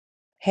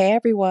Hey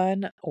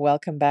everyone,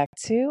 welcome back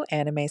to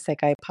Anime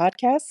Sekai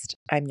Podcast.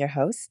 I'm your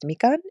host,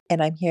 Mikan,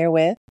 and I'm here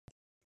with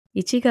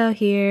Ichigo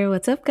here.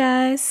 What's up,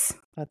 guys?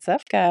 What's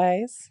up,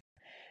 guys?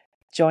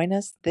 Join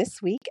us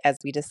this week as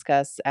we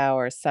discuss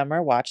our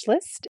summer watch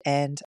list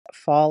and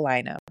fall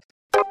lineup.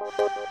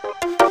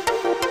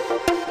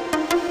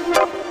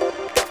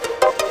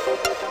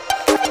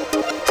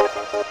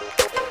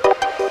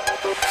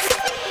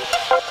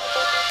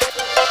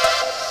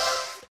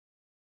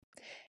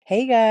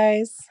 Hey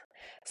guys!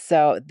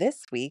 So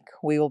this week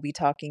we will be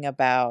talking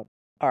about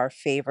our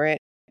favorite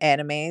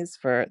animes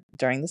for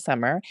during the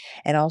summer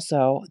and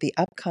also the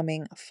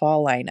upcoming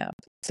fall lineup.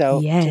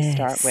 So to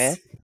start with,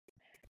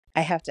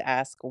 I have to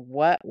ask,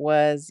 what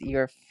was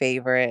your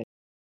favorite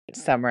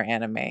summer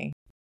anime?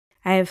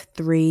 I have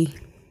 3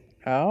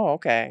 Oh,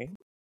 okay.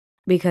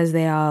 because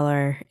they all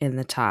are in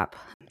the top.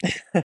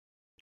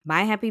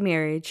 My Happy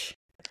Marriage.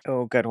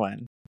 Oh, good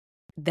one.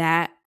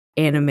 That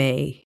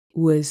anime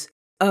was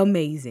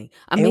amazing.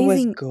 It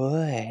was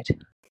good.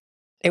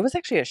 It was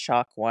actually a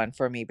shock one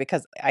for me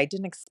because I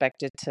didn't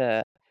expect it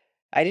to.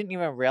 I didn't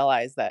even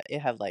realize that it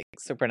had like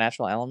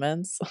supernatural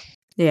elements.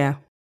 Yeah.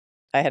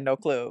 I had no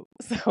clue.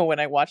 So when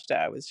I watched it,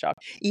 I was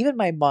shocked. Even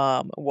my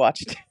mom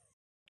watched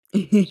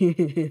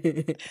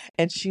it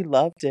and she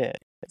loved it.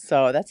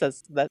 So that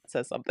says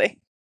something.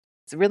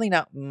 It's really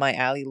not my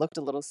alley. Looked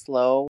a little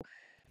slow,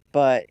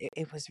 but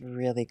it was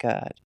really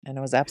good. And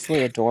it was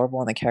absolutely adorable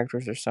and the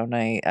characters are so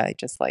nice. I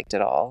just liked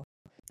it all.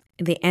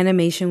 The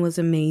animation was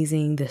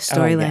amazing. The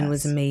storyline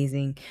was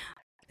amazing.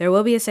 There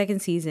will be a second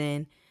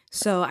season.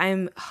 So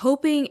I'm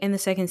hoping in the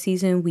second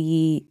season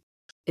we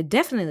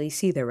definitely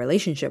see the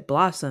relationship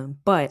blossom.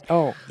 But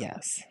oh,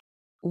 yes.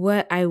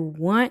 What I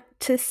want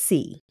to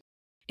see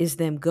is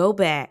them go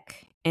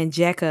back and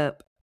jack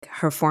up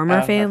her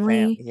former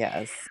family.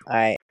 Yes,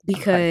 I 100% agree.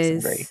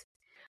 Because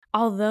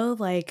although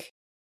like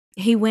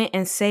he went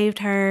and saved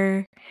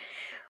her,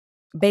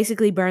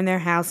 basically burned their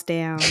house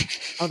down,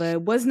 although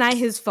it was not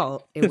his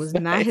fault. It was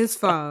not his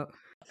fault.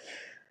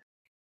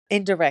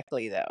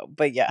 Indirectly though,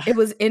 but yeah. It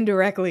was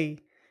indirectly.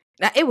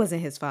 It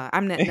wasn't his fault.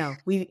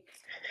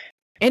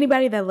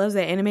 Anybody that loves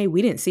that anime,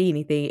 we didn't see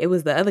anything. It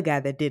was the other guy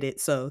that did it.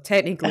 So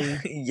technically,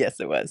 yes,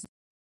 it was.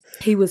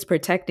 He was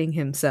protecting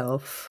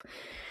himself.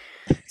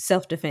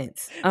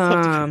 Self-defense.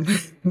 I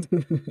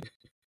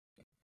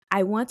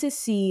want to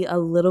see a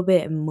little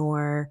bit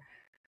more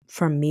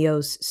from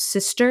Mio's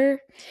sister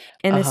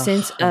in the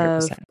sense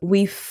 100%. of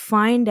we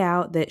find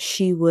out that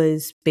she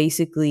was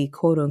basically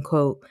quote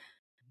unquote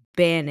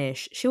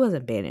banished. She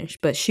wasn't banished,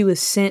 but she was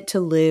sent to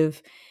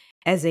live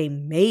as a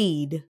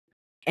maid,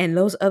 and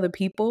those other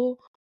people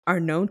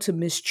are known to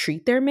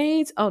mistreat their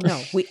maids. Oh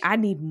no, I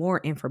need more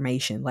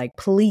information. Like,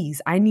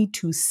 please, I need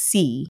to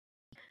see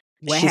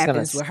what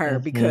happens with her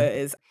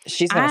because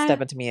she's gonna step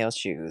into Mio's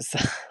shoes.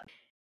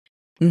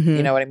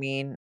 You know what I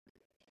mean?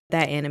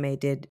 That anime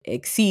did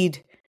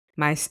exceed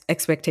my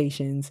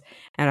expectations,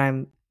 and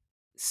I'm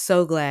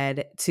so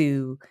glad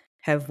to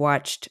have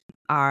watched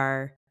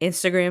our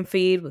Instagram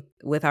feed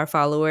with our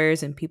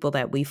followers and people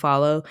that we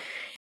follow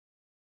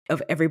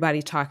of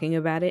everybody talking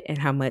about it and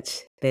how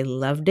much they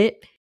loved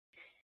it.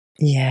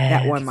 Yeah,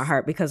 that warmed my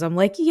heart because I'm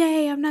like,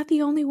 yay, I'm not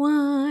the only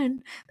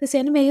one. This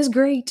anime is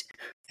great.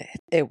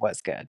 It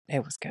was good.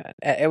 It was good.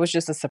 It was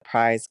just a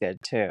surprise good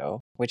too,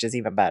 which is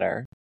even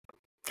better.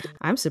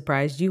 I'm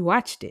surprised you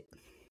watched it.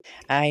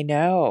 I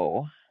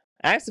know.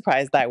 I'm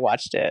surprised I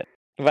watched it,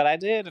 but I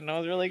did, and it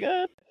was really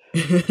good.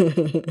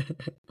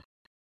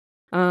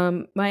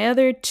 My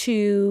other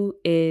 2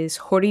 is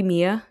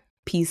Horimiya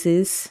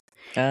Pieces.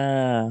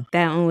 That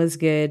one was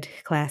good.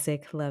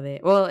 Classic. Love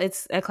it. Well,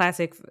 it's a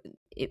classic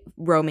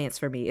romance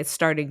for me. It's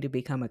starting to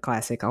become a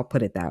classic. I'll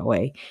put it that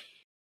way.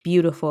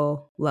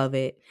 Beautiful. Love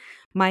it.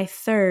 My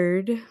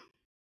third,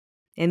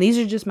 and these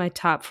are just my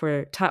top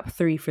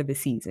 3 for the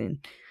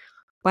season.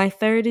 My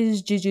third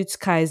is Jujutsu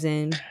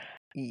Kaisen.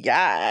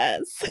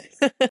 Yes.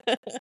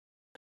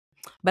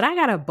 But I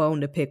got a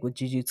bone to pick with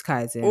Jujutsu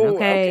Kaisen. Ooh,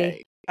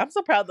 okay. I'm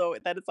so proud though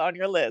that it's on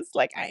your list.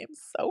 Like, I am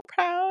so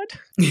proud.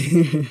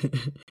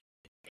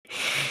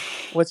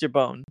 What's your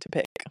bone to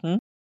pick?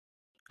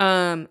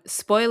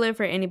 Spoiler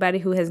for anybody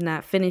who has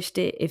not finished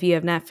it. If you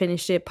have not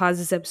finished it, pause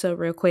this episode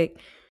real quick,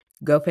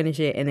 go finish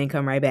it, and then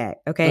come right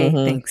back. Okay?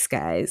 Thanks,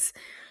 guys.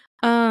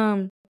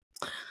 Why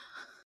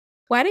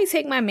they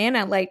take my man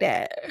out like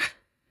that?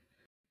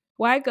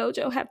 Why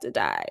Gojo have to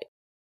die?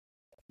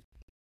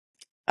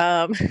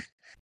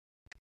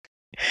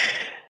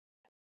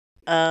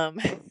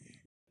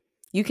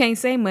 You can't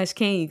say much,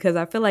 can you? Because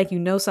I feel like you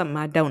know something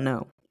I don't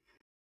know.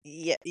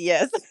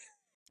 Yes.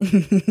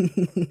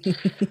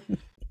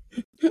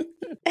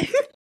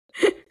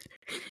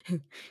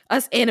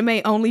 Us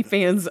anime only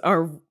fans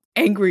are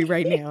angry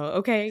right now.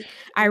 Okay,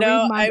 I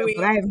read manga,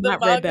 but I have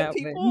not read that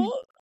one.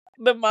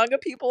 The manga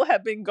people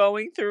have been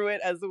going through it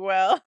as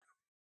well.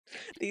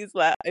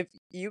 If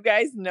you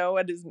guys know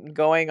what is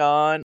going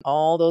on,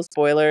 all those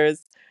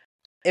spoilers.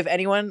 If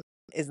anyone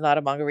is not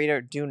a manga reader,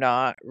 do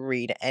not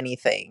read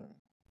anything.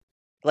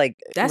 Like,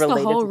 that's the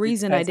whole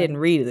reason I didn't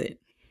read it.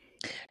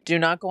 Do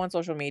not go on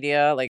social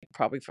media, like,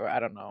 probably for I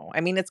don't know.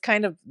 I mean, it's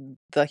kind of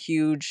the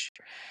huge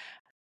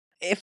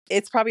if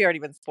it's probably already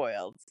been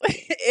spoiled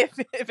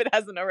if it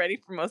hasn't already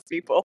for most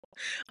people,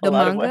 a The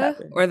lot of what manga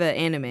happened. or the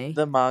anime?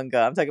 The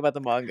manga, I'm talking about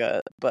the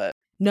manga, but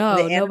the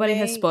No, nobody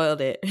has anime,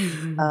 spoiled it.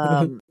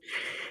 um,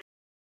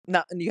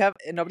 not you have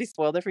nobody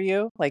spoiled it for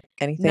you? Like,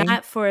 anything?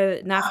 Not for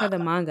the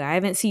manga. I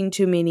haven't seen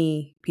too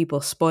many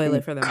people spoil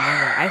it for the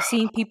manga. I've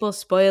seen people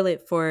spoil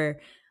it for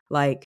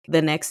like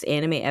the next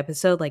anime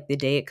episode, like the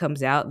day it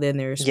comes out, then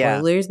there's Yeah.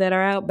 spoilers that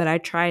are out, but I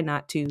try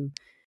not to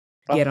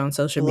Oh, get on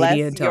social media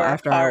bless until your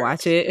after I heart.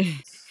 watch it.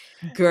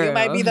 You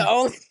might Girl. be the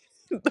only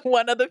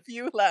one of the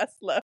few left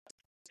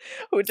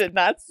who did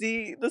not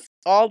see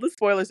all the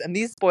spoilers, and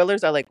these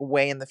spoilers are, like,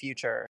 way in the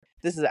future.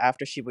 This is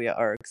after Shibuya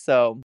arc,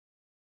 so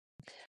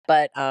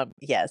but,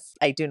 yes,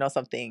 I do know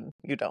something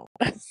you don't.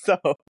 So,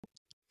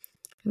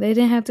 They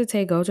didn't have to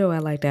take Gojo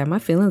out like that. My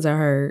feelings are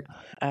hurt.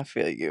 I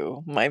feel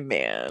you, my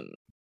man.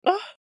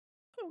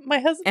 My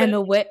And husband.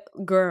 the wet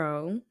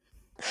girl.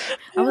 I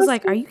My was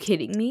like, "Are husband. you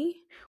kidding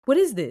me? What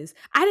is this?"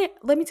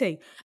 Let me tell you,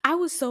 I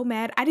was so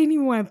mad. I didn't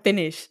even want to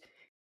finish.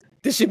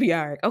 This should be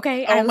arc.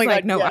 Okay. I Oh was my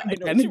like, god, no, yeah, I'm I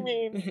know what you done.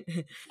 mean.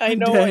 I I'm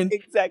know done.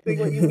 exactly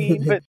what you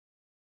mean, but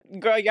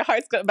girl, your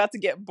heart's about to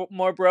get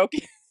more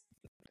broken.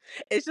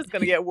 It's just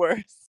gonna get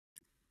worse.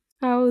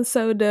 I was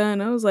so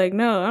done. I was like,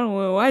 no, I don't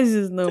want to watch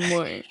this no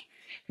more.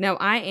 Now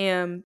I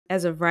am,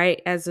 as of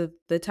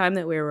the time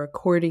that we're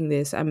recording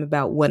this, I'm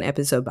about one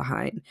episode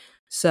behind.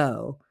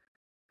 So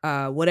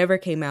whatever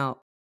came out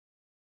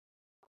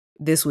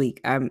this week,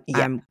 Yeah,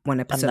 I'm one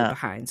I'm episode not.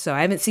 behind. So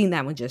I haven't seen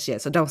that one just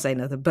yet. So don't say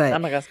nothing. But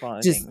I'm not gonna spoil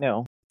just anything.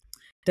 No,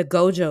 the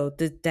Gojo,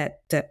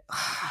 that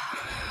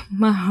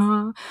my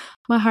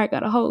heart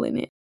got a hole in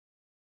it.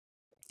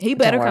 He don't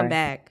better come worry.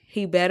 back.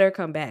 He better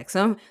come back.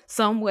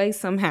 Some way,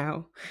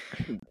 somehow.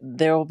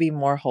 There will be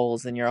more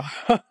holes in your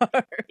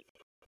heart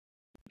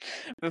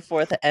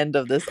before the end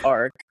of this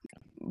arc.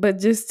 But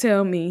just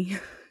tell me,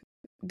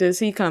 does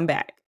he come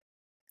back?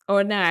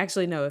 Or no,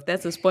 actually no. If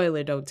that's a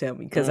spoiler, don't tell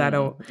me because I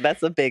don't.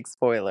 That's a big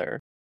spoiler.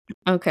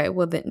 Okay,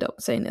 well then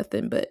don't say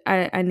nothing. But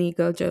I need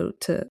Gojo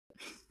to.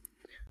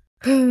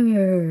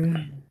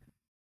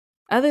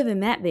 Other than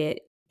that, the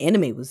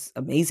anime was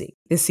amazing.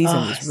 This season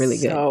Oh, was really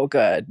good. so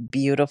good. It was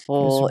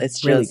Beautiful.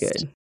 It's really just,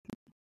 good.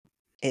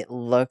 it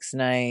looks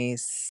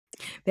nice.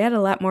 They had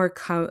a lot more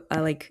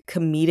like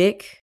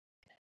comedic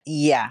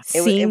Yeah,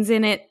 scenes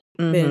in it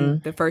mm-hmm. than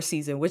the first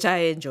season, which I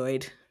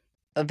enjoyed.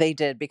 They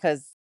did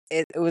because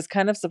it was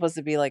kind of supposed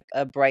to be like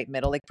a bright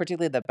middle, like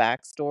particularly the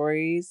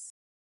backstories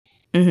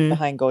Mm-hmm.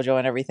 behind Gojo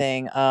and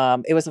everything.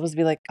 It was supposed to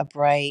be like a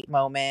bright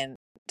moment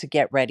to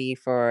get ready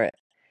for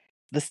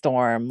the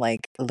storm,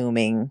 like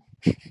looming.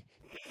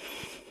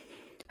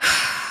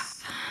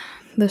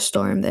 The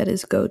storm that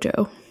is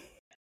Gojo.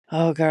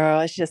 Oh, girl,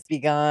 it's just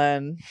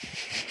begun.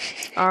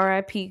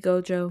 R.I.P.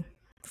 Gojo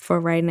for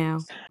right now.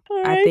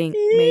 I think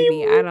R.I.P.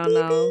 maybe, I don't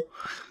know.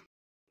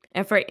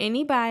 And for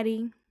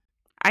anybody,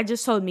 I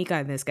just told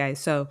Mika this, guys.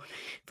 So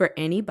for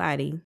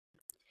anybody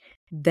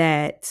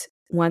that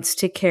wants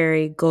to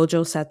carry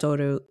Gojo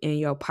Satoru in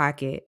your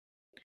pocket,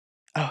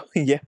 Oh,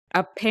 yeah.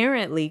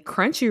 apparently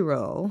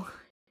Crunchyroll,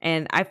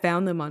 and I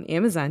found them on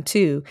Amazon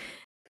too,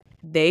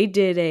 they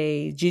did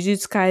a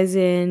Jujutsu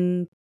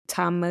Kaisen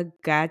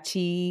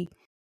Tamagotchi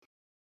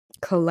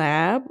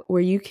collab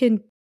where you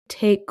can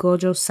take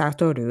Gojo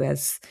Satoru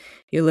as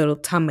your little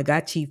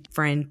Tamagotchi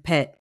friend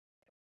pet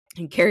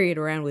and carry it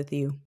around with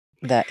you.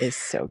 That is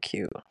so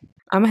cute.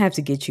 I'm gonna have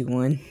to get you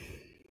one.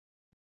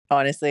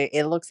 Honestly,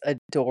 it looks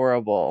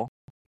adorable.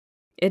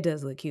 It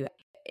does look cute.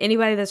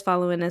 Anybody that's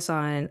following us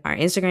on our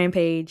Instagram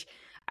page,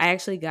 I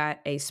actually got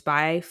a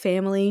Spy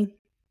Family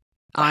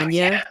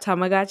Anya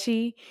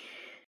Tamagotchi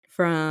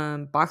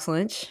from Box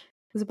Lunch.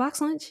 Was it Box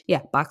Lunch?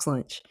 Yeah, Box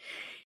Lunch.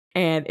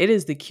 And it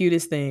is the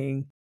cutest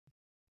thing.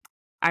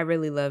 I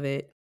really love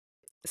it.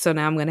 So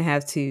now I'm going to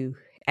have to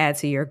add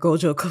to your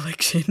Gojo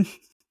collection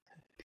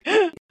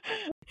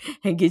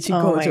and get you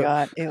Oh my Gojo.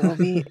 god, it will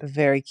be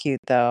very cute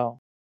though.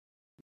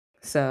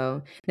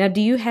 So now, do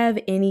you have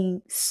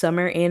any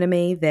summer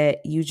anime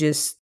that you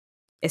just,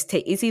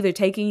 it's either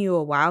taking you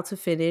a while to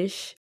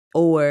finish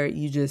or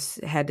you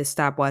just had to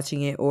stop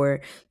watching it,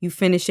 or you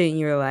finish it and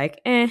you're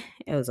like, it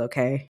was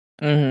okay.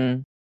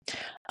 Mm-hmm.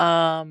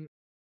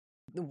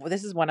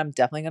 This is one I'm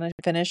definitely gonna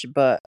finish,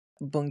 but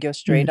Bungyo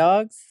Stray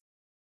Dogs.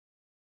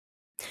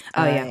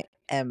 Oh, yeah. I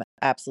am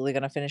absolutely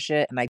gonna finish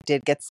it, and I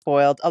did get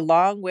spoiled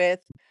along with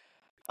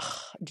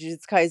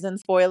Jujutsu Kaisen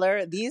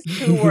spoiler. These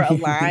two were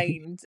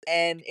aligned,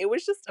 and it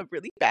was just a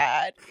really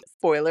bad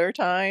spoiler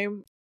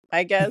time,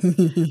 I guess.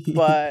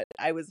 But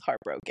I was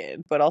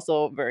heartbroken, but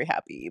also very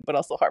happy, but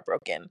also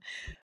heartbroken.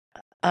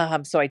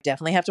 So I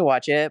definitely have to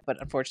watch it,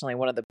 but unfortunately,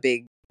 one of the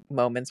big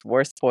moments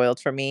were spoiled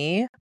for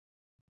me.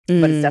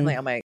 But it's definitely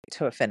on my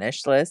to a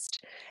finish list.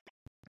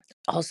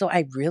 Also,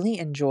 I really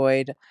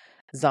enjoyed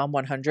Zom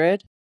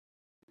 100.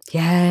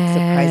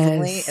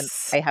 Surprisingly, and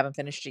Yes. I haven't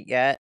finished it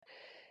yet.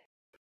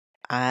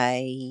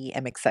 I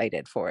am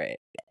excited for it.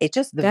 It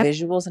just the That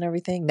visuals and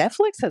everything.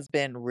 Netflix has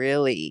been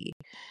really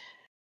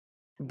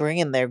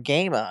bringing their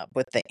game up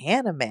with the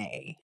anime.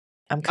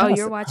 I'm Oh, kind of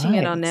you're watching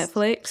it on surprised.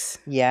 Netflix?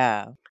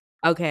 Yeah.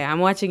 Okay, I'm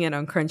watching it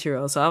on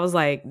Crunchyroll. So I was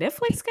like,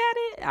 Netflix got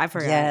it? I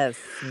forgot. Yes,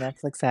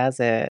 Netflix has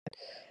it.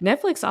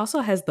 Netflix also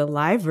has the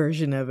live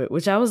version of it,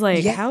 which I was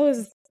like, Yeah,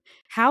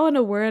 how in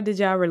the world did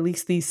y'all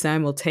release these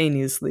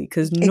simultaneously?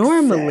 Because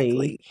normally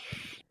exactly.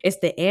 it's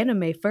the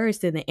anime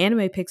first, and the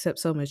anime picks up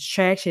so much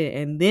traction,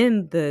 and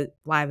then the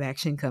live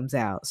action comes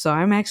out. So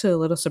I'm actually a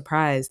little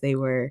surprised they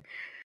were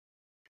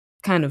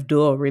kind of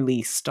dual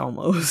released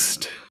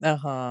almost.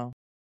 Uh-huh.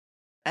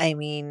 I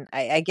mean,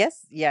 I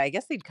guess, yeah, I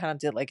guess they kind of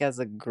did like as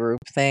a group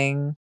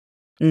thing.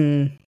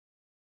 Mm,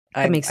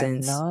 that I'm makes I'm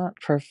sense. not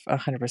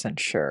 100%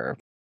 sure.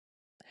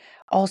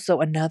 Also,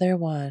 another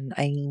one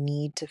I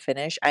need to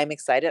finish. I'm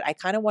excited. I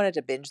kind of wanted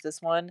to binge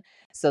this one,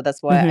 so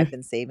that's why I've Mm-hmm.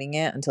 been saving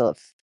it until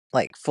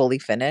like fully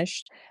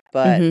finished.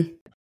 But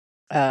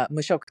Mm-hmm.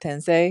 Mushoku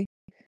Tensei,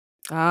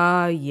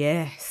 Ah,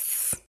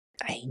 yes.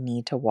 I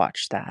need to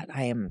watch that.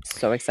 I am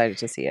so excited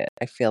to see it.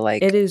 I feel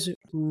like, It is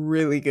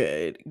really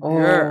good.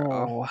 Girl.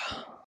 oh,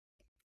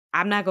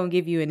 I'm not going to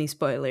give you any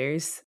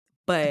spoilers,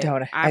 but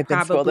don't I I've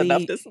been spoiled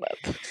enough probably this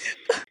month.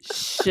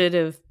 should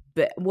have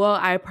well,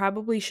 I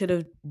probably should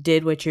have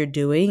did what you're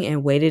doing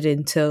and waited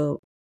until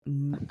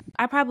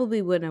I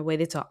probably wouldn't have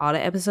waited till all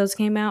the episodes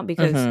came out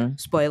because Mhm.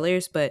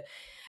 spoilers, but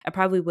I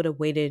probably would have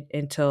waited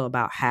until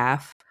about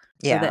half of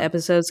the Yeah.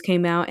 episodes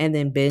came out and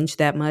then binged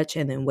that much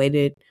and then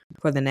waited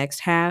for the next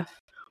half.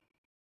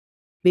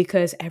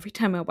 Because every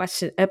time I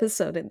watched an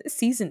episode in this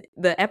season,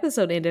 the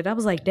episode ended, I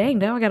was like, dang,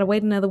 now I gotta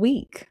wait another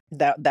week.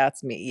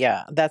 That's me.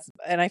 Yeah.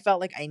 And I felt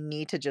like I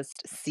need to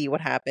just see what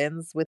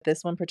happens with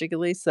this one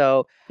particularly.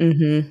 So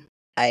Mm-hmm.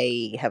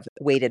 I have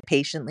waited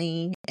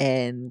patiently,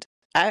 and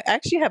I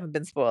actually haven't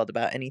been spoiled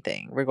about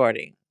anything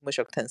regarding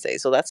Mushoku Tensei,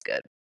 so that's good.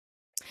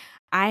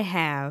 I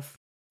have,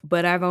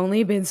 but I've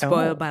only been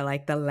spoiled Oh, by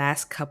like the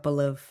last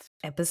couple of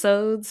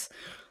episodes.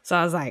 So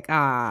I was like,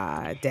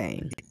 ah,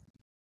 dang.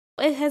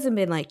 It hasn't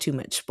been like too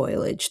much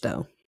spoilage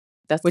though,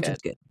 that's which is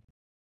good. good.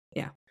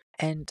 Yeah.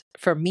 And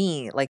for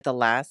me, like the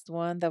last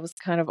one that was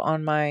kind of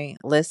on my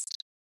list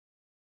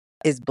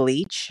is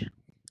Bleach.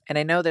 And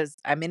I know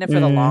I'm in it for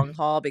the Mm, long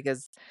haul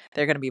because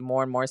there are going to be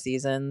more and more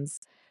seasons.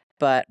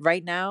 But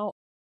right now,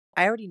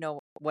 I already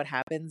know what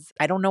happens.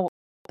 I don't know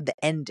the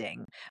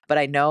ending, but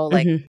I know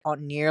like mm-hmm,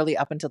 on nearly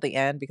up until the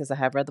end because I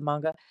have read the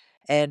manga.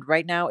 And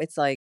right now it's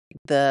like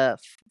the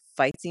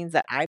fight scenes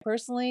that I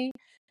personally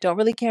don't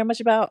really care much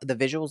about. The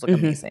visuals look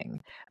mm-hmm.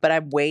 amazing, but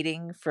I'm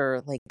waiting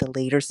for like the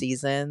later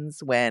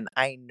seasons when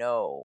I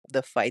know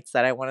the fights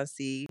that I want to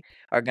see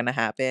are going to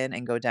happen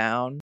and go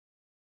down.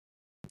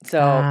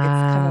 So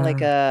it's kind of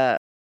like Ah,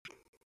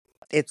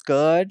 it's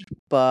good,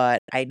 but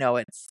I know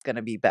it's going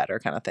to be better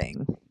kind of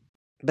thing,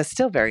 but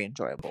still very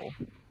enjoyable.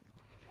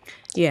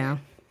 yeah.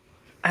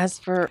 As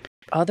for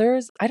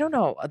others, I don't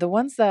know. The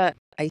ones that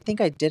I think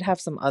I did have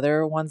some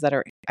other ones that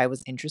I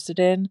was interested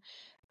in,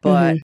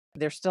 but Mm-hmm.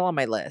 they're still on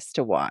my list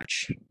to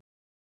watch.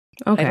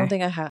 I don't Okay.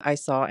 think I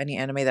saw any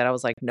anime that I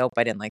was like, nope,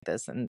 I didn't like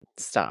this and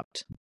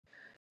stopped.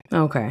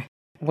 Okay.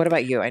 What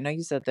about you? I know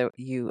you said that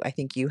I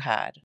think you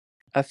had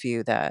a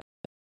few that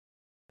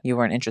you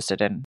weren't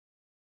interested in.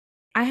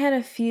 I had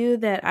a few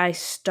that I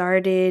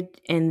started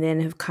and then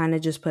have kind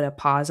of just put a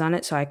pause on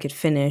it so I could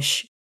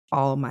finish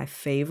all of my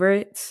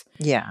favorites.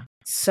 Yeah.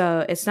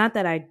 So it's not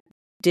that I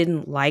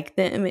didn't like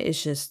them,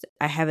 it's just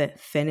I haven't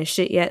finished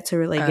it yet to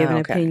really give an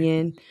Okay.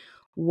 opinion.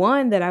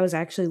 One that I was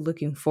actually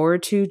looking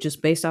forward to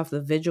just based off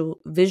the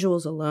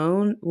visuals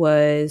alone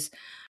was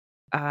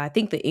I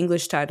think the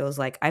English title is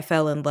like I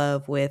Fell in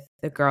Love with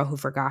the Girl Who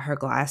Forgot Her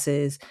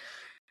Glasses.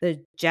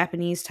 The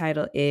Japanese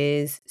title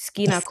is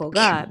That's Sukinako so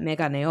ga cute.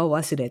 megane o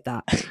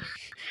wasureta.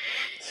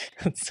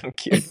 That's so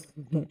cute.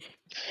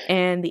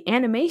 And the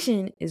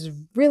animation is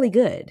really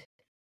good.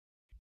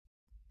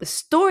 The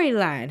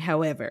storyline,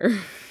 however,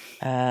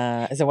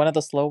 Is it one of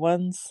the slow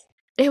ones?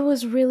 it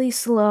was really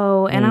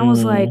slow. And I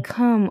was Mm, like,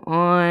 come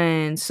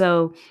on.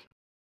 So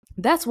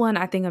that's one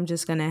I think I'm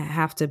just going to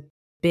have to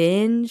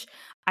binge.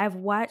 I've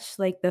watched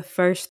like the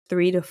first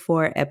 3 to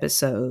 4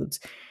 episodes,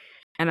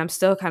 and I'm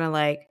still kind of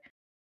like,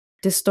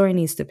 this story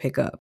needs to pick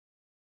up.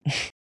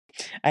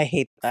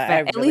 I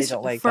At really least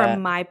don't like for that.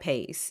 my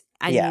pace,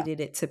 I Yeah. needed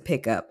it to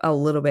pick up a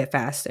little bit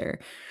faster.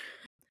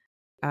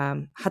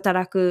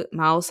 Hataraku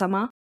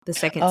Mao-sama, the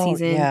second Oh,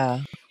 season, yeah.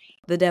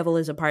 The Devil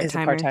is a Is a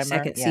Part-Timer, part-timer?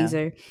 second Yeah.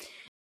 season.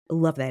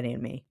 Love that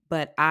anime.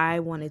 But I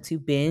wanted to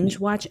binge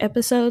watch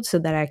episodes so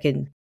that I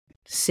can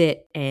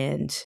sit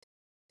and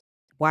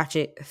watch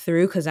it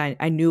through because I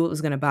knew it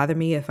was going to bother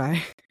me if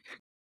I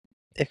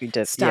If you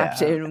did,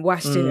 stopped yeah. it and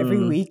watched it every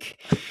Mm.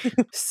 week.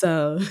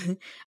 So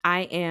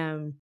I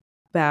am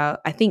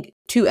about, I think,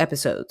 2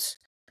 episodes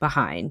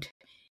behind.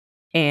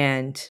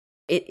 And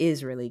it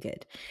is really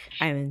good.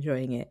 I'm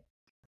enjoying it.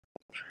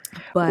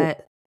 W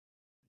But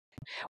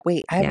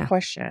Wait, I have a yeah,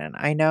 question.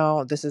 I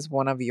know this is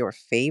one of your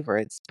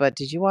favorites, but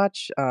did you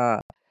watch,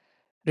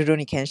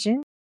 Rurouni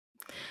Kenshin?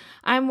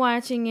 I'm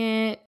watching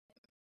it.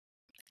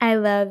 I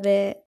love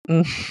it.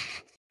 Mm.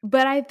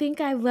 But I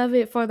think I love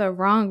it for the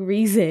wrong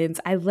reasons.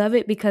 I love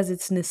it because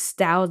it's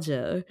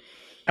nostalgia.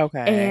 Okay.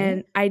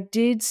 And I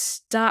did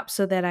stop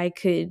so that I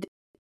could,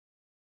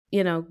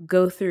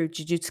 go through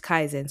Jujutsu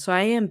Kaisen. So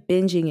I am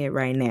binging it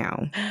right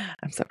now.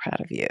 I'm so proud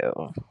of you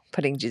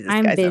putting Jesus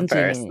I'm Guys on binging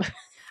first. it.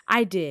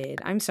 I did.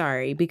 I'm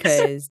sorry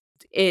because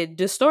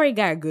the story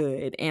got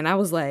good and I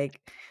was like,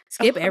 Oh,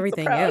 skip I'm so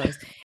everything proud. else.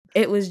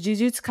 It was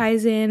Jujutsu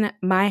Kaisen,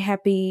 My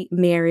Happy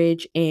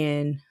Marriage,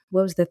 and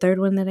what was the third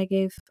one that I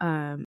gave?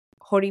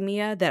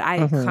 Horimiya, that I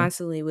Mhm.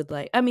 constantly would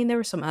like. I mean, there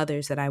were some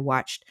others that I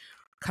watched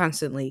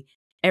constantly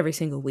every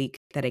single week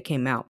that it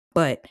came out,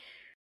 but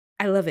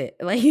I love it.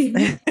 Like,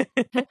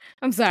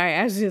 I'm sorry,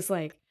 I was just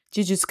like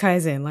Jujutsu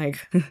Kaisen.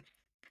 Like,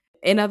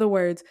 in other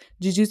words,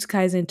 Jujutsu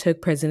Kaisen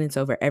took precedence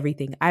over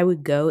everything. I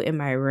would go in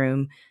my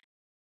room,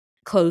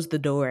 close the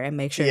door, and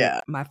make sure Yeah.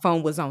 my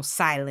phone was on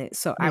silent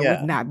so I would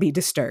Yeah. not be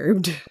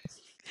disturbed.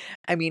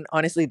 I mean,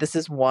 honestly, this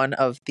is one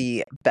of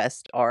the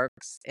best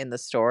arcs in the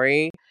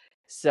story.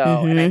 So,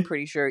 and I'm Mm-hmm.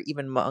 pretty sure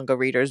even manga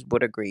readers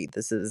would agree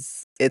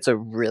it's a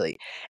really,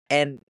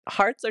 and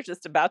hearts are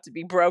just about to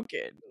be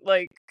broken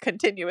like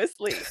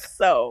continuously.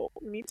 So,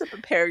 you need to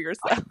prepare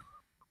yourself.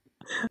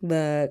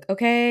 Look,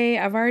 okay,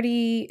 I've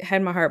already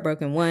had my heart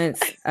broken once.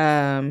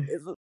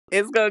 It's,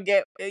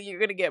 you're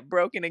gonna get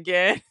broken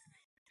again.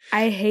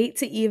 I hate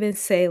to even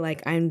say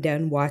like I'm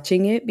done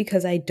watching it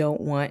because I don't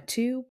want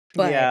to,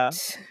 Yeah.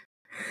 but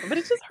But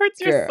it just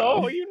hurts your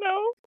girl. soul, you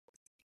know?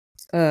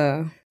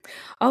 Uh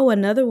oh,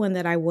 another one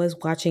that I was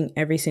watching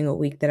every single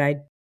week that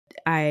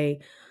I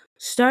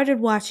started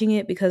watching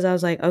it because I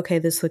was like, okay,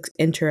 this looks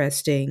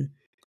interesting,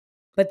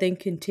 but then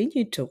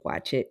continued to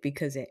watch it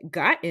because it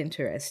got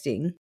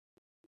interesting.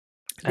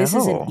 This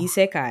is an Oh.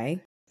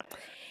 isekai,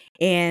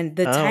 and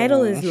the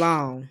title Oh. is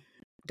long.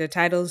 The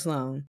title is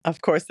long.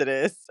 Of course it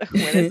is.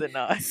 When is it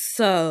not?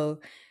 So,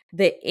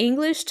 the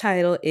English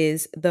title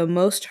is The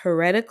Most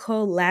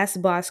Heretical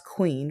Last Boss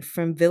Queen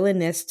from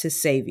Villainess to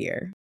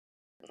Savior.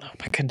 Oh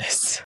my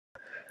goodness.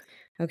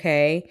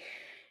 Okay.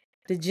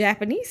 The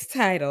Japanese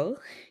title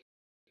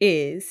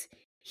is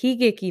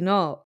Higeki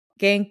no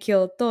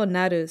Genkyo to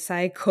naru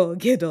saiko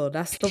gedo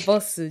last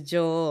boss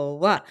Jou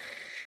wa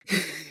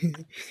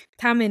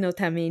tame no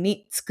tame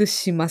ni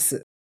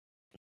tsukushimasu.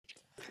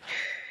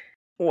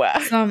 Wow.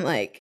 So I'm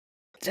like,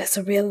 that's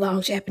a real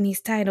long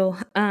Japanese title.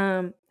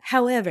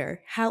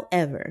 However,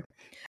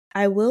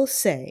 I will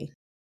say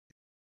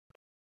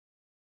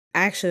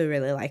I actually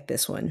really like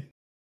this one.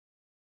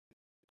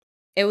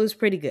 It was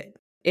pretty good.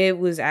 It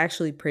was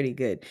actually pretty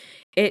good.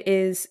 It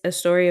is a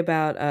story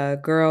about a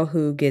girl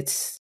who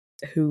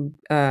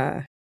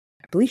I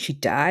believe she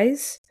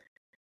dies,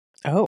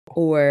 Oh.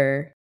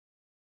 or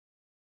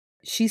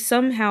she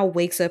somehow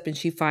wakes up and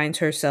she finds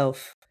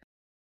herself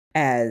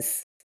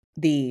as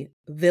the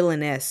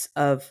villainess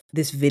of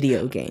this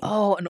video game.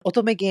 Oh, an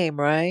otome game,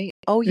 right?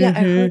 Oh yeah,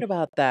 I heard Mhm.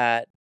 about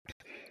that.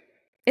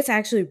 It's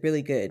actually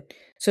really good.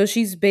 So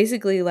she's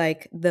basically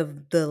like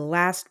the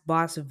last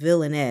boss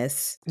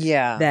villainess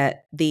Yeah.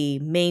 that the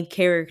main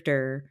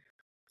character,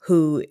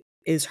 who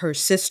is her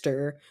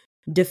sister,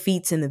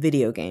 defeats in the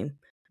video game.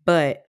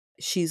 But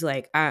she's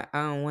like, I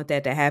don't want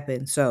that to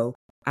happen, so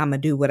I'm gonna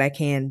do what I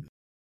can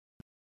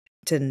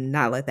to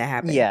not let that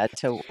happen. Yeah,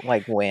 to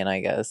like win, I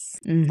guess.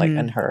 Like Hmm.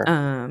 in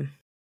her.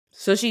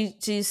 So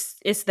she's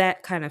it's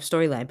that kind of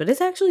storyline, but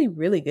it's actually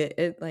really good.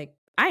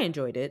 I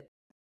enjoyed it.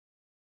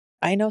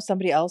 I know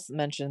somebody else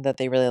mentioned that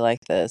they really like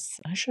this.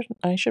 I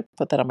should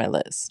put that on my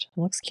list. It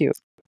looks cute.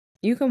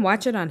 You can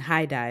watch it on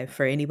High Dive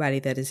for anybody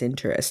that is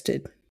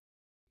interested.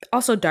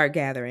 Also, Dark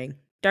Gathering.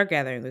 Dark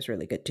Gathering was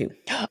really good too.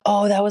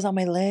 Oh, that was on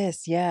my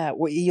list. Yeah.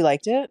 What, you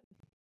liked it?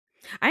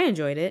 I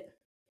enjoyed it.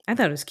 I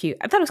thought it was cute.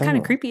 I thought it was kind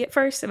of Oh, creepy at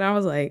first, and I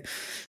was like,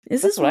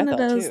 "Is that's this what I one of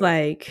thought those too.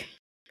 like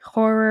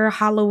horror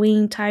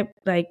Halloween type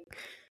like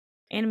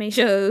anime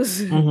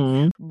shows?"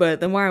 Mhm. But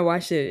the more I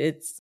watched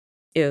it,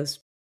 it was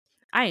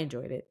I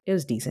enjoyed it. It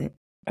was decent.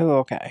 Oh,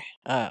 okay.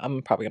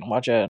 I'm probably gonna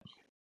watch it.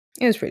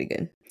 It was pretty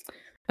good.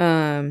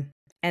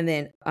 And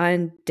then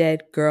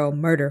Undead Girl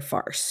Murder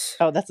Farce.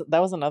 Oh, that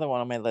was another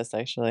one on my list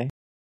actually.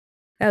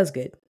 That was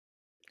good.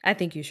 I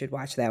think you should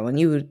watch that one.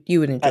 You would I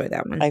enjoy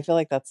that one. I feel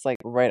like that's like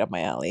right up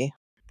my alley.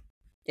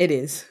 It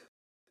is.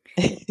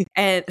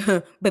 And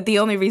but the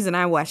only reason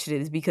I watched it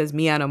is because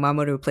Miyano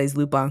Mamoru plays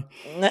Lupin.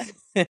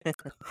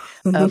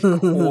 Of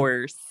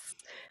course.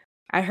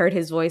 I heard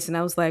his voice and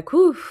I was like,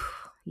 whew,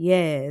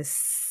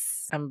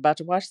 yes. I'm about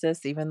to watch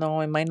this, even though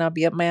it might not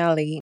be up my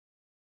alley.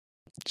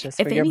 Just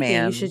for If your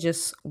anything, you should man.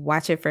 just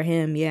watch it for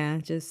him. Yeah,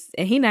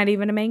 and he not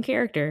even a main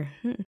character.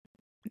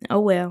 Oh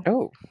well.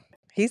 Oh,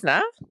 he's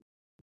not?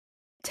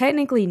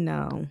 Technically,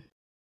 no.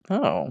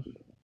 Oh,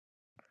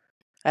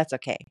 that's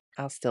okay.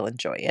 I'll still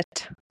enjoy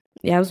it.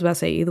 Yeah, I was about to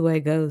say either way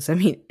it goes. I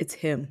mean, it's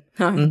him.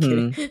 No, I'm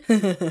kidding.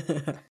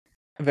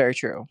 Very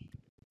true.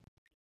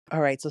 All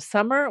right. So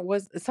summer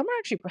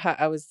actually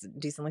I was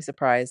decently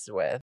surprised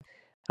with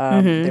their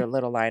Mm-hmm.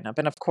 little lineup.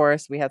 And of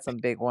course, we had some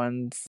big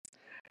ones.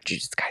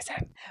 Jujutsu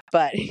Kaisen.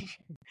 But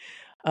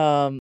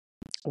um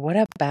what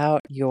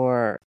about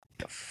your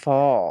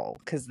fall,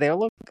 because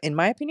in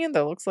my opinion,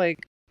 there looks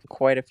like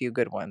quite a few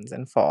good ones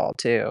in fall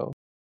too.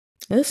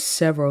 There's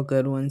several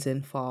good ones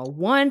in fall.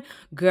 One,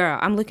 girl,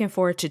 I'm looking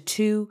forward to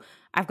two.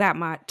 I've got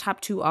my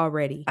top two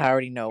already. I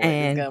already know what it's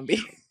And gonna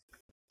be.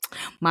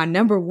 my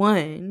number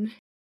one,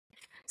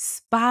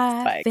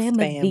 Spy Spike's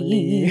family.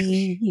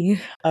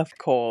 Family. Of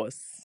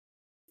course.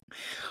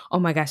 Oh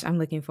my gosh, I'm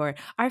looking for it.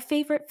 Our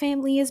favorite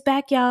family is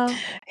back, y'all.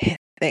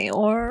 They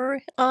are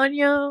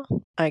Anya.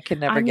 I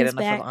could never get Anya's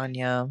enough of back.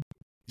 Anya.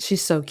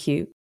 She's so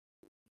cute.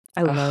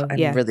 I'm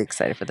really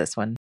excited for this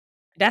one.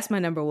 That's my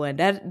number one.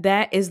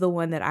 That is the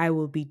one that I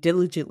will be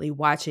diligently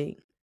watching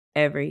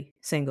every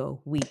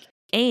single week.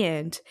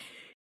 And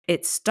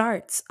it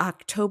starts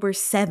October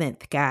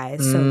 7th,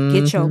 guys. So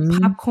get your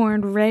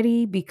popcorn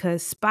ready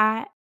because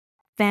Spy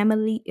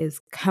Family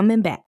is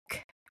coming back.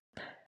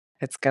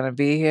 It's gonna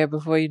be here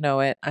before you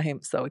know it. I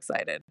am so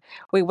excited.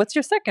 Wait, what's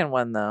your second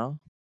one though?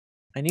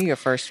 I knew your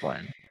first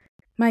one.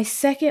 My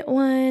second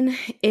one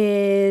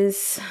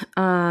is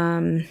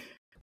I'm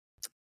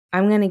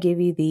going to give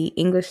you the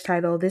English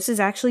title. This is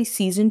actually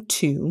season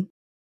 2.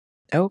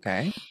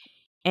 Okay.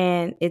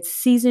 And it's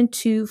season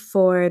 2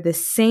 for The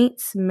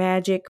Saint's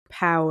Magic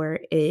Power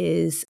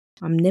is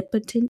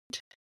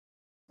Omnipotent.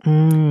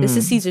 This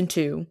is season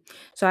 2.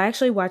 So I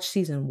actually watched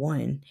season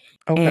 1.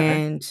 Okay.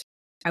 And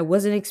I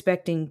wasn't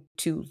expecting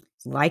to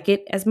like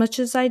it as much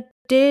as I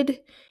did.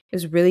 It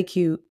was really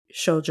cute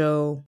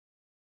shoujo.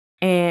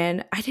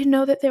 And I didn't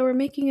know that they were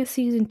making a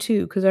season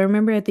 2 because I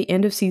remember at the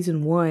end of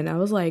season 1, I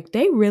was like,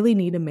 they really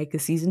need to make a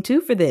season 2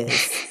 for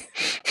this.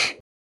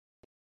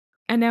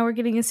 And now we're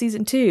getting a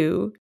season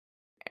 2.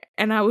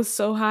 And I was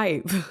so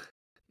hyped.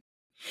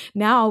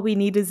 Now all we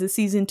need is a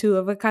season 2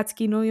 of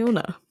Akatsuki no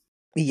Yona.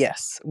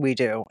 Yes, we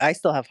do. I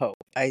still have hope.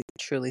 I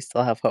truly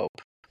still have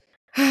hope.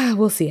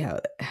 We'll see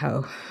what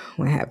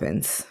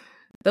happens.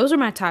 Those are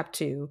my top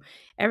 2.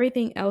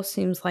 Everything else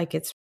seems like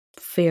it's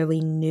fairly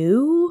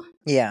new.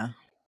 Yeah.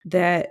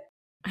 That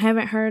I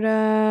haven't heard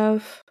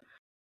of.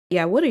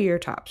 Yeah, what are your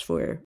tops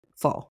for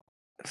fall?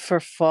 For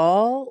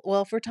fall,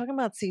 well, if we're talking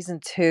about season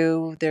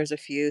 2, there's a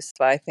few: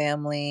 Spy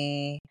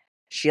Family,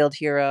 Shield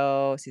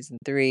Hero, season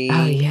 3.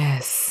 Oh,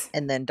 yes.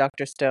 And then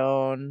Dr.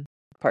 Stone,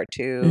 part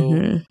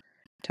 2,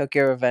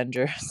 Tokyo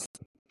Revengers.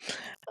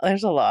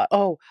 There's a lot.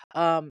 Oh,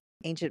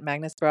 Ancient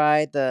Magnus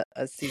Bride, the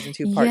season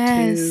 2, part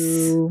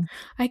 2.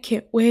 I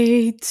can't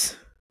wait.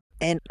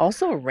 And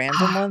also a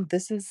random one.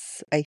 This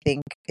is, I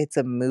think it's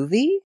a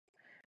movie,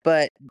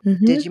 but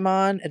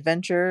Digimon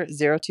Adventure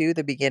 02,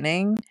 the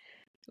beginning.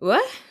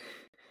 What?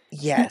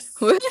 Yes.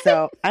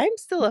 So I'm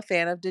still a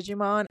fan of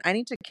Digimon. I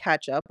need to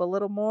catch up a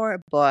little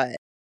more, but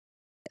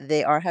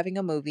they are having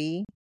a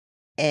movie,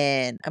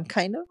 and I'm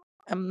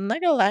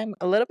not gonna lie, I'm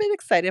a little bit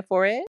excited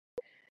for it.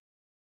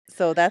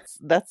 So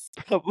that's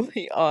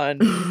probably on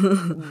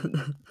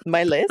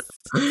my list.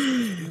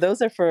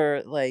 Those are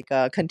for like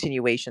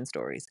continuation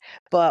stories.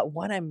 But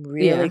what I'm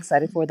really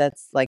excited for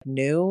that's like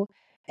new,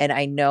 and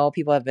I know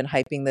people have been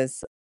hyping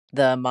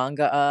the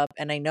manga up,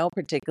 and I know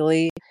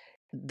particularly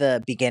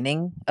the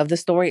beginning of the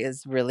story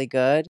is really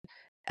good.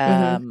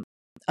 Undead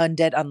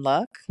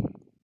Unluck.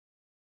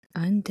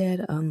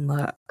 Undead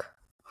Unluck.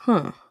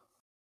 Huh.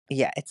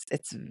 Yeah,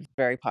 it's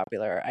very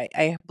popular.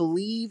 I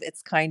believe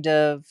it's kind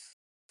of,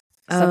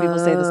 some people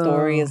say the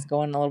story is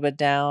going a little bit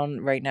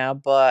down right now,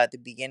 but the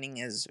beginning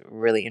is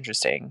really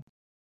interesting.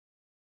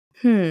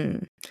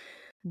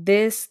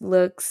 This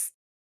looks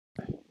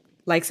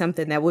like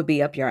something that would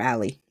be up your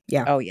alley.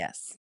 Yeah. Oh,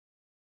 yes.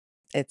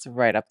 It's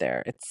right up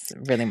there. It's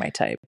really my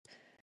type.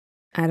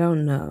 I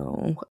don't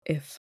know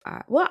if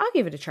I'll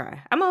give it a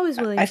try. I'm always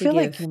willing to give. I feel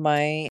like you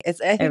might.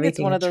 I think it's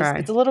one of those.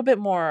 It's a little bit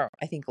more,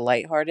 I think,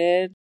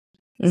 lighthearted.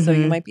 So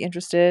you might be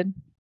interested.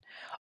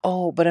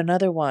 Oh, but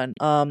another one.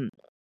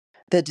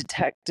 The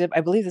detective. I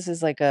believe this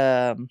is like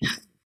a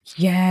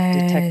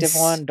detective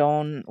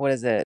one. What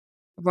is it?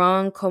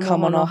 Ron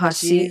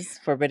Komonohashi's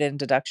Forbidden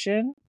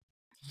Deduction.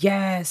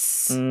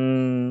 Yes. I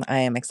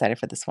am excited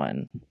for this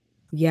one.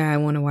 Yeah, I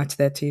want to watch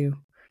that too.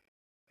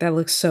 That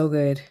looks so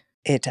good.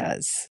 It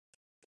does.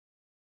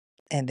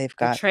 And they've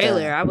got the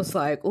trailer. I was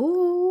like,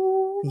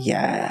 ooh,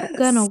 yes, I'm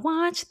gonna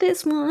watch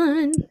this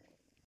one.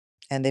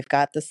 And they've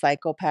got the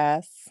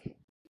psychopaths.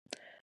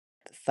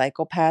 The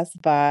psychopath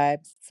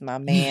vibes. It's my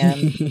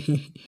man.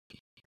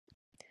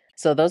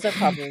 So those are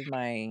probably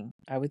my,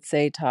 I would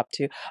say, top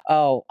 2.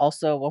 Oh,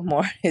 also one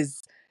more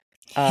is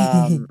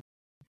Under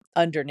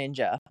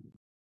Ninja.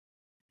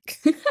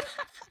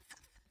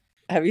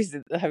 Have you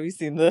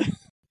seen the?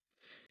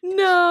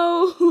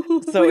 No.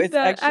 So it's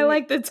actually, I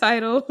like the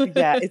title.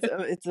 Yeah,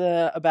 it's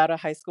about a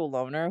high school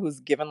loner who's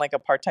given like a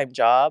part-time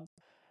job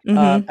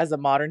as a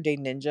modern day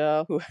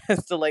ninja who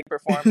has to like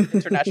perform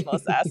international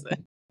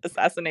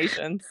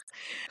assassinations.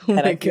 Oh,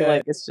 and I feel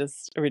like it's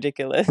just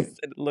ridiculous.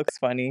 It looks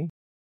funny.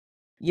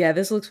 Yeah,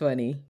 this looks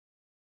funny.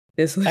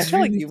 This looks I feel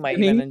like you might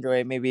even enjoy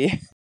it,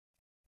 maybe.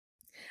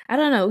 I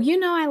don't know.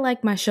 I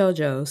like my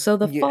shoujo. So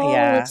the fall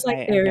looks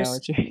like I know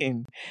what you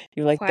mean.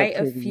 You like quite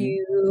the a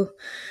few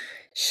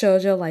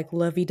shoujo like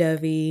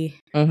lovey-dovey.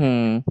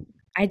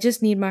 I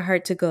just need my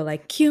heart to go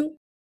like cute,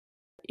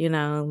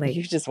 like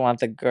You just want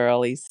the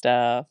girly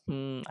stuff.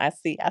 I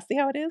see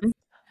how it is.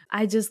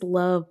 I just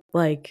love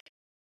like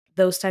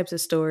those types of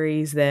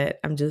stories that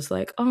I'm just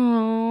like,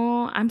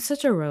 oh, I'm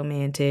such a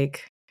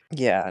romantic.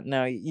 Yeah,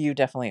 no, you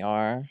definitely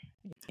are.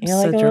 You're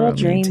like a Such a little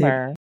romantic.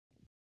 dreamer.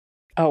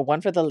 Oh,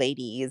 one for the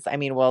ladies. I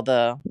mean, well,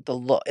 the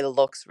look it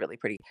looks really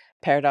pretty.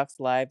 Paradox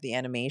Live, the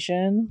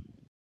animation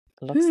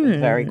looks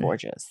very Hmm.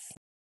 gorgeous,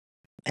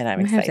 and I'm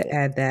I'm gonna have to excited.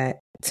 add that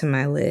to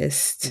my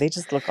list.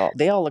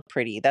 They all look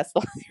pretty. That's the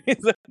only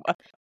reason why.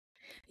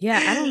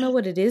 Yeah, I don't know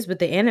what it is, but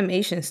the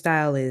animation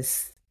style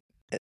is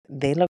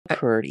They look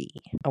pretty.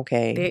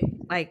 Okay. they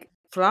like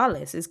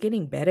flawless. It's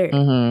getting better.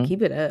 Mhm.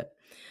 Keep it up.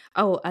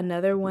 Oh,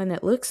 another one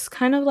that looks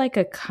kind of like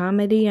a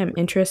comedy. I'm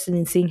interested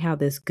in seeing how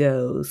this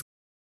goes.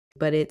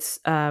 But it's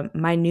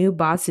My New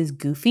Boss is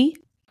Goofy.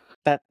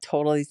 That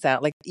totally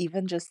sound like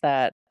even just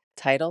that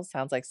title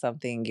sounds like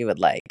something you would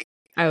like.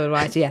 I would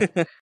watch, yeah.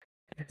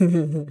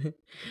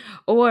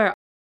 Or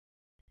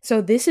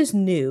so this is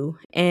new,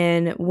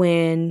 and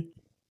when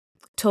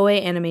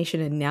Toei Animation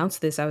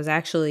announced this, I was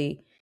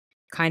actually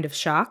kind of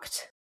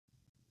shocked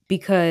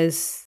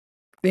because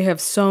they have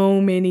so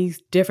many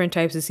different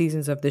types of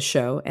seasons of the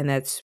show, and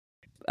that's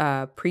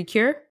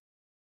Precure.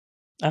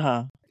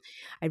 Uh-huh.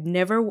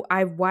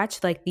 I've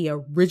watched like the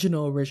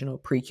original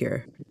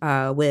Precure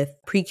with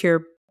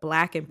Precure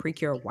Black and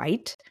Precure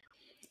White.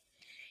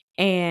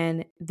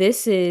 And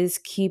this is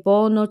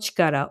Kibo no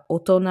Chikara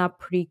Otona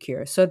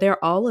Precure. So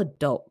they're all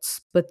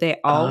adults, but they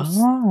all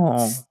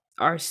Oh.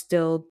 are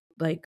still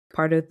like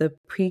part of the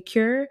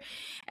Precure.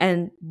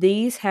 And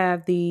these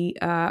have the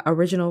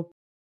original,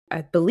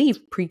 I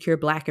believe, Precure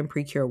Black and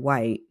Precure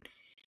White.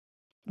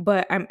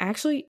 But I'm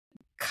actually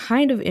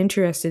kind of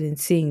interested in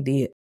seeing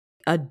the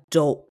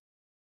adult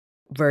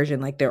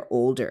version, like they're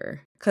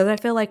older. Because I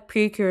feel like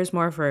Precure is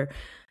more for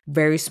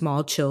very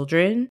small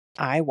children.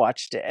 I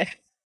watched it.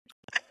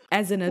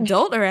 As an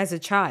adult or as a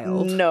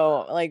child?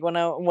 No, like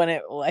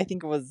I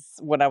think it was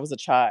when I was a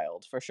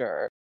child for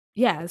sure.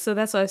 Yeah, so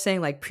that's what I was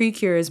saying. Like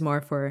Precure is more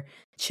for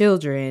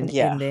children,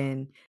 Yeah. and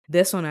then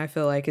this one I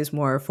feel like is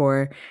more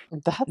for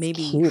That's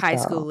maybe cute high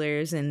though.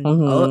 schoolers and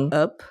Mhm.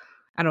 up.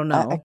 I don't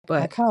I know, I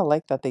but kind of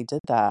like that they did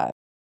that.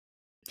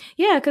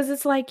 yeah, because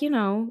it's like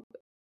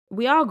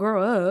we all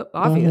grow up,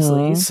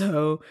 obviously. Mhm.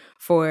 So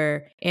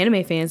for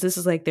anime fans, this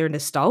is like their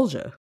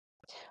nostalgia.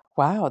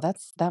 Wow,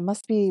 that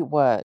must be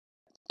what,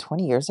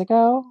 20 years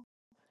ago?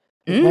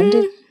 When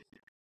did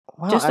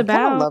Hmm. Wow, Just I'm kind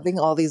of about. loving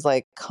all these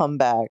like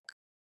comeback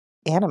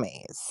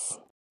animes.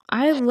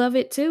 I love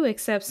it too.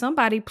 Except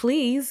somebody,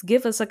 please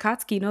give us a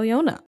Katsuki no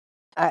Yona.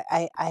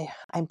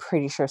 I'm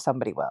pretty sure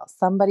somebody will.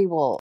 Somebody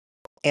will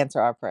answer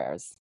our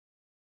prayers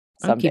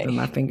I'm someday. keeping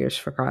my fingers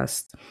for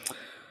crossed.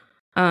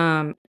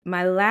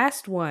 My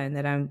last one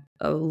that I'm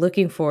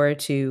looking forward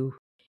to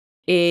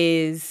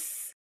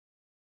is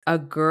A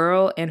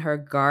Girl and Her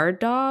Guard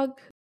Dog,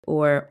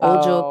 or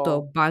Ojo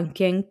Oh, to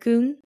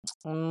Bankenkun.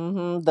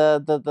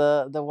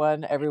 the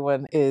one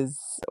everyone is,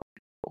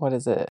 what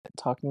is it?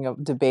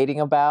 Debating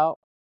about.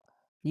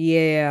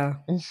 Yeah.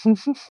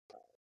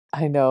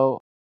 I know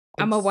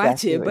I'm gonna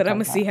watch exactly it, what you're but I'm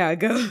talking gonna see about. how it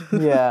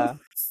goes. Yeah.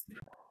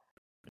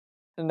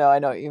 No, I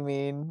know what you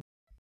mean.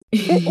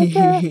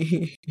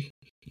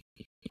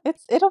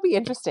 It's a it'll be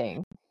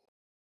interesting.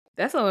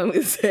 That's all I'm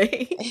gonna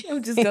say.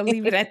 I'm just gonna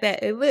leave it at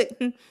that. And look,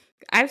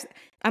 I've,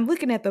 I'm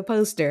looking at the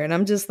poster and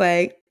I'm just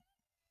like,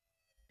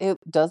 It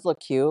does look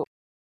cute,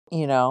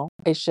 you know?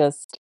 It's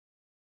just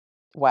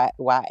why?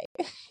 we'll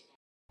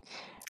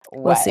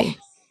Why? see.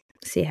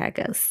 See how it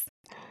goes.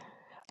 But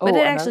Oh, it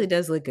another actually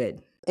does look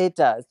good. it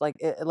does. Like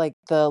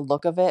the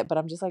look of it, but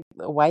I'm just like,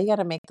 why you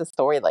gotta make the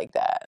story like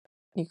that?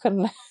 You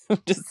couldn't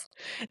have just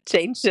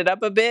changed it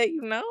up a bit,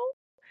 you know?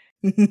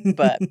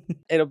 But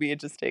it'll be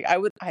interesting. I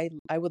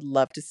would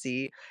love to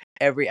see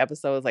every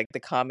episode, like the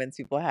comments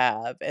people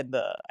have, and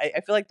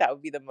I feel like that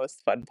would be the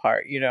most fun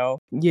part, you know,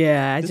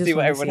 Yeah, I to see just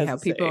what want to everyone see has how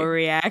to people say.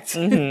 react.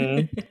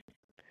 Mhm.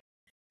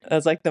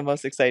 That's like the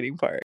most exciting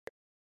part.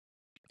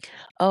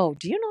 Oh,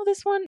 do you know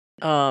this one?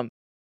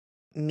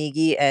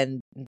 Migi and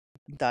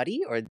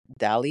Daddy or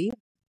Dali.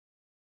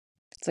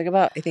 It's like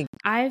about, I think,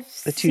 I've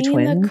the two seen the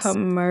twins.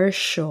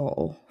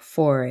 commercial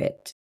for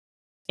it,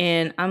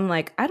 and I'm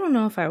like, I don't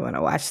know if I want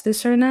to watch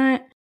this or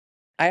not.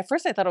 At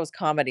first I thought it was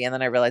comedy, and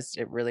then I realized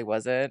it really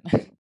wasn't.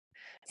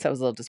 So I was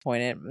a little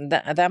disappointed.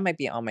 That might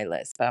be on my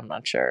list, but I'm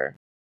not sure.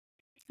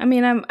 I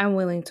mean, I'm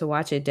willing to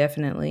watch it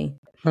definitely.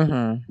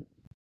 Mhm.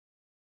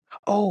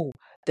 Oh,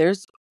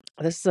 there's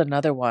this is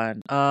another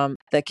one.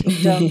 The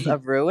Kingdoms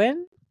of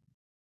Ruin.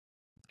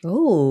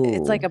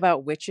 It's like Oh.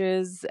 about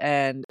witches,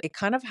 and it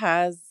kind of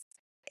has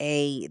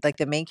a like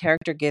the main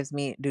character gives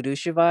me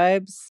Dudushu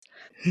vibes.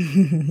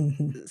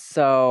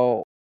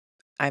 So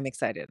I'm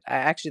excited.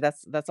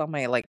 That's on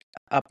my like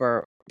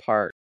upper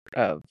part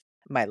of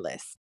my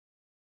list.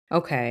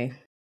 Okay.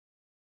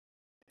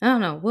 I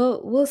don't know.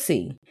 We'll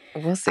see.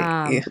 We'll see.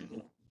 Um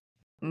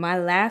my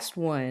last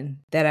one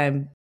that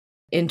I'm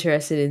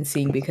interested in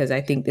seeing, because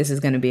I think this is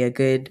going to be a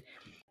good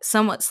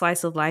somewhat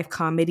slice of life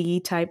comedy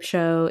type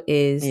show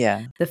is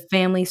Yeah. The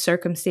Family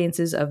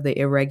Circumstances of the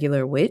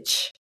Irregular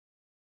Witch.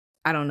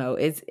 I don't know.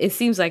 It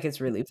seems like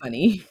it's really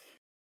funny.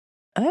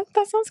 That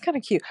sounds kinda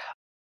cute.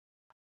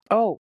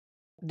 Oh,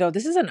 no,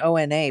 this is an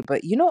ONA,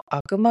 but you know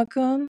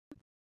Akumakun?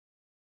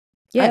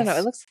 I don't know, it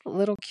Yes. looks a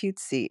little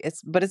cutesy.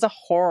 But it's a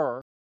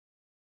horror.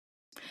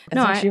 It's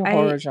No, actually a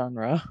horror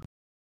genre.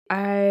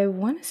 I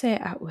want to say,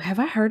 have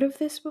I heard of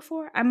this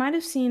before? I might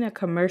have seen a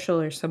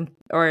commercial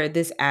or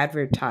this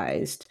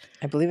advertised.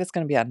 I believe it's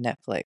gonna be on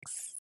Netflix.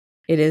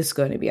 It is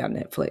going to be on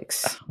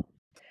Netflix.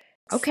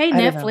 Okay, I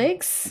don't know.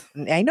 Netflix.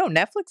 I know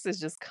Netflix is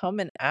just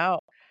coming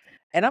out,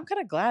 and I'm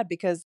kinda glad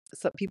because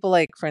people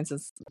like, for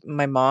instance,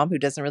 my mom who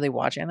doesn't really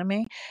watch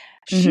anime,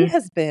 she Hmm.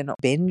 has been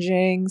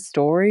binging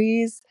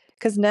stories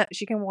 'cause net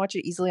she can watch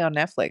it easily on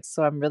Netflix,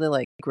 so I'm really,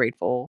 like,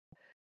 grateful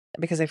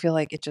because I feel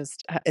like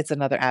it's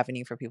another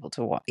avenue for people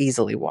to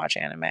easily watch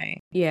anime.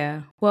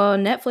 Yeah. Well,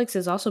 Netflix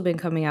has also been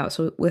coming out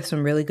with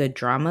some really good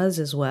dramas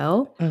as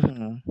well.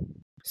 Mhm.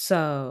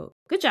 So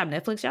good job,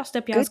 Netflix. Y'all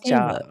step y'all's Good game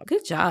up. job.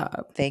 Good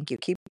job. Thank you.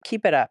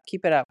 Keep it up.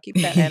 Keep it up. Keep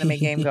that anime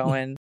game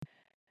going.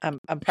 I'm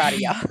proud of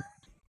y'all.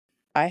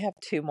 I have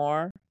 2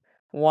 more.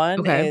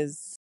 One Okay.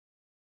 is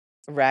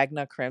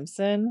Ragna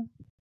Crimson,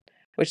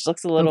 which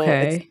looks a little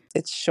Okay.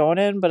 it's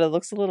shonen, but it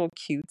looks a little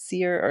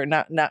cutesier or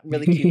not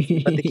really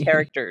cutesy, but the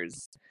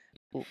characters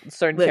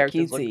certain Look,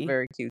 characters look cutesy.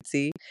 very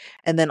cutesy.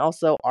 And then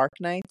also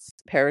Arknights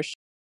Perish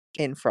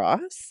in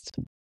Frost.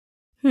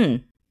 Hmm.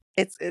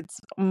 It's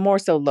more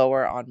so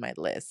lower on my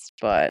list,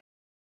 but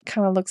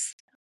kinda looks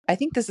I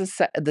think this is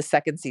the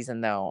 2nd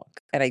season though,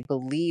 and I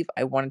believe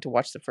I wanted to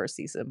watch the 1st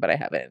season, but I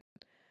haven't.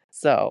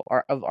 So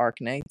of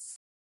Arknights.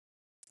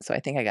 So I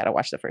think I gotta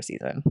watch the 1st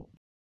season.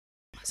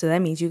 So that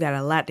means you got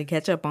a lot to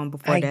catch up on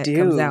before I that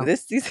comes do. out.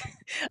 This season,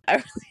 I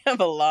really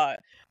have a lot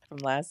from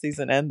last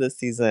season and this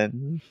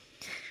season.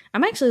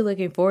 I'm actually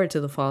looking forward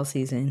to the fall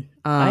season.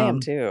 I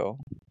am too.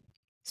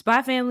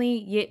 Spy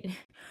Family,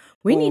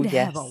 we Oh, need to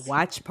have a yes.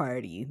 watch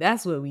party.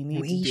 That's what we need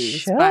to We do.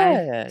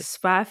 should.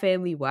 Spy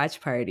Family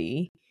watch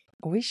party.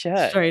 We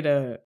should. Straight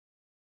up.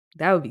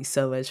 That would be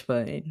so much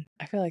fun.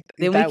 I feel like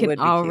Then we that can would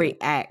be all cute.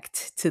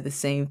 react to the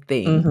same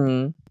thing.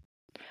 Mhm.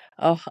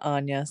 Oh,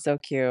 Anya, so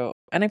cute.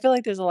 And I feel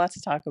like there's a lot to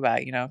talk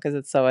about, because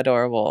it's so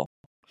adorable.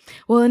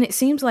 Well, and it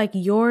seems like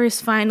yours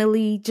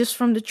finally, just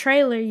from the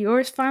trailer,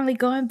 yours finally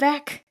going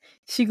back.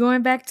 She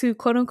going back to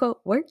quote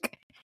unquote work.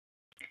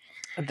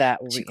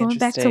 That will be She going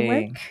back to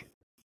interesting. work.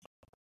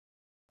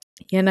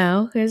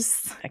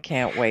 Because I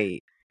can't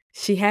wait.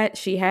 she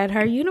had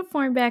her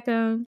uniform back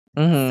on.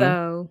 Mhm.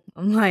 So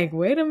I'm like,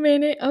 wait a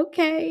minute,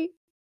 okay.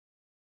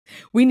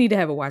 We need to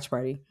have a watch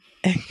party.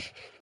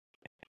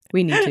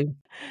 We need to.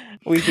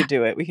 We could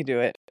do it. We could do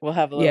it. We'll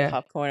have a little Yeah.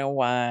 popcorn and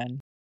wine.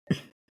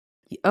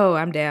 Oh,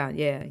 I'm down.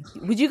 Yeah.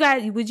 Would you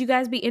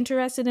guys be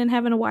interested in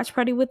having a watch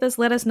party with us?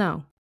 Let us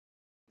know.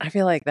 I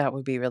feel like that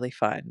would be really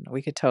fun.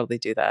 We could totally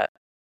do that.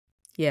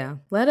 Yeah.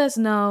 Let us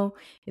know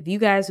if you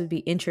guys would be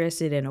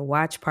interested in a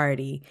watch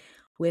party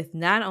with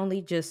not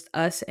only just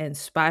us and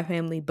Spy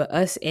Family, but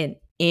us and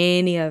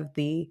any of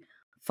the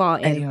fall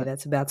anime Anyone.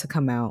 that's about to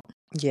come out.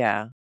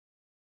 Yeah.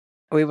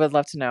 We would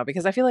love to know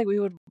because I feel like we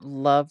would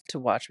love to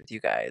watch with you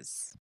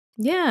guys.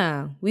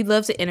 Yeah. We'd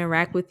love to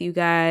interact with you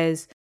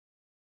guys.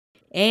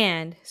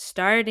 And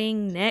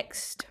starting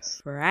next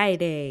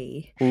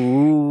Friday,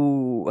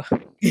 Ooh.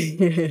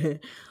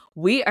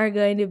 we are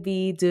going to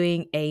be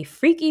doing a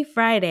Freaky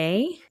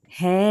Friday.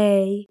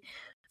 Hey,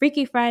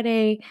 Freaky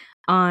Friday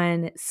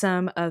on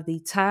some of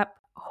the top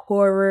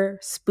horror,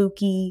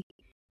 spooky,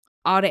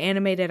 all the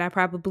anime that I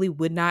probably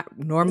would not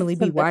normally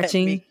be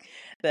watching.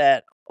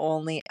 that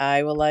only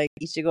I will like.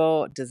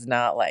 Ichigo does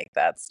not like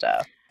that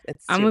stuff.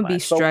 It's I'm too going to be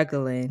much. But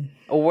struggling.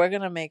 we're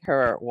going to make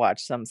her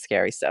watch some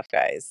scary stuff,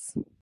 guys.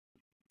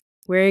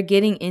 We're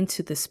getting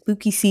into the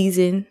spooky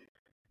season.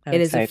 I'm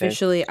It is excited.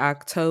 officially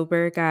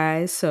October,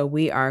 guys. So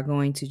we are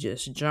going to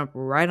just jump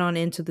right on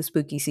into the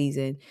spooky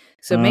season.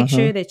 So make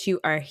sure that you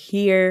are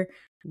here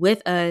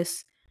with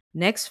us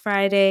next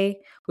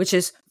Friday, which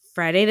is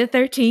Friday the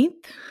 13th.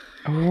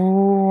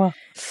 Ooh.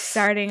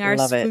 Starting our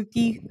Love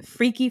spooky,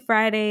 Freaky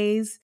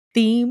Fridays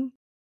theme.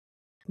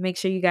 Make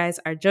sure you guys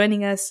are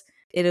joining us.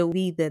 It'll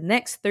be the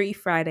next 3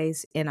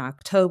 Fridays in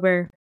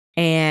October.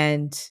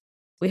 And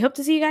we hope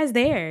to see you guys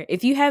there.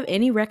 If you have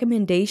any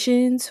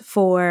recommendations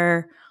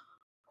for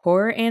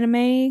horror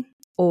anime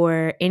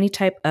or any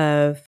type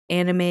of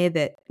anime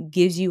that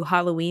gives you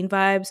Halloween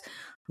vibes,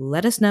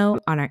 let us know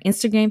on our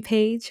Instagram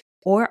page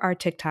or our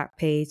TikTok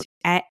page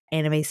at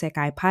Anime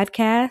Sekai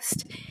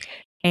Podcast.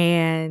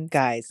 And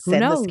Guys, who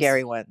send knows? the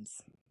scary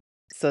ones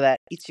so that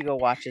Ichigo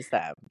watches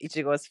them.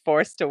 Ichigo is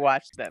forced to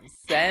watch them.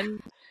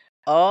 Send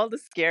all the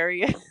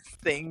scariest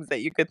things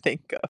that you could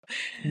think of.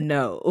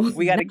 No.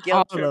 We got to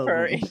guilt all trip of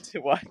her them.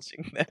 into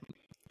watching them.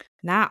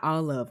 Not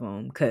all of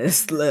them,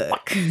 because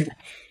look,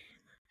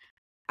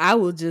 I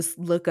will just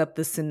look up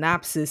the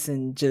synopsis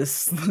and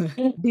just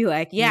be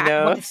like, yeah, I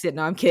No, watched it.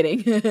 No, I'm kidding.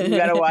 you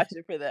got to watch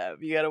it for them.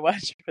 You got to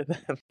watch it for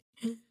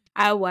them.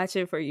 I'll watch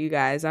it for you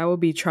guys. I will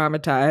be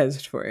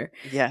traumatized for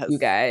Yes. you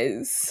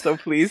guys. So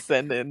please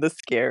send in the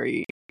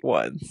scary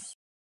ones.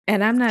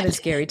 And I'm not a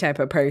scary type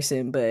of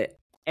person, but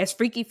it's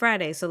Freaky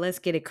Friday, so let's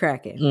get it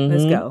cracking. Mm-hmm.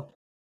 Let's go.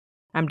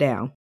 I'm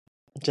down.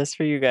 Just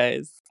for you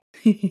guys.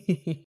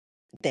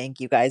 Thank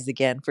you guys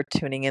again for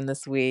tuning in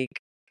this week.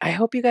 I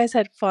hope you guys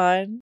had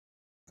fun.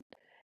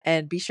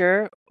 And be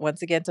sure,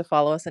 once again, to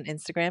follow us on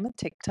Instagram and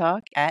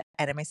TikTok at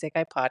Anime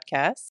Sekai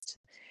Podcast.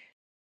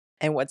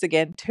 And once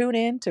again, tune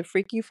in to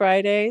Freaky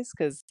Fridays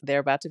because they're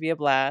about to be a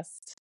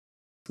blast.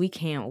 We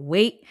can't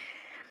wait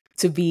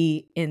to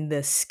be in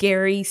the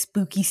scary,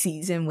 spooky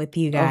season with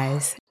you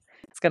guys.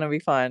 It's going to be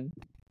fun.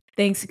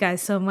 Thanks,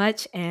 guys, so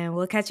much. And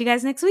we'll catch you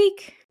guys next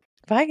week.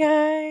 Bye,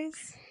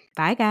 guys.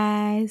 Bye,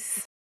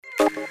 guys.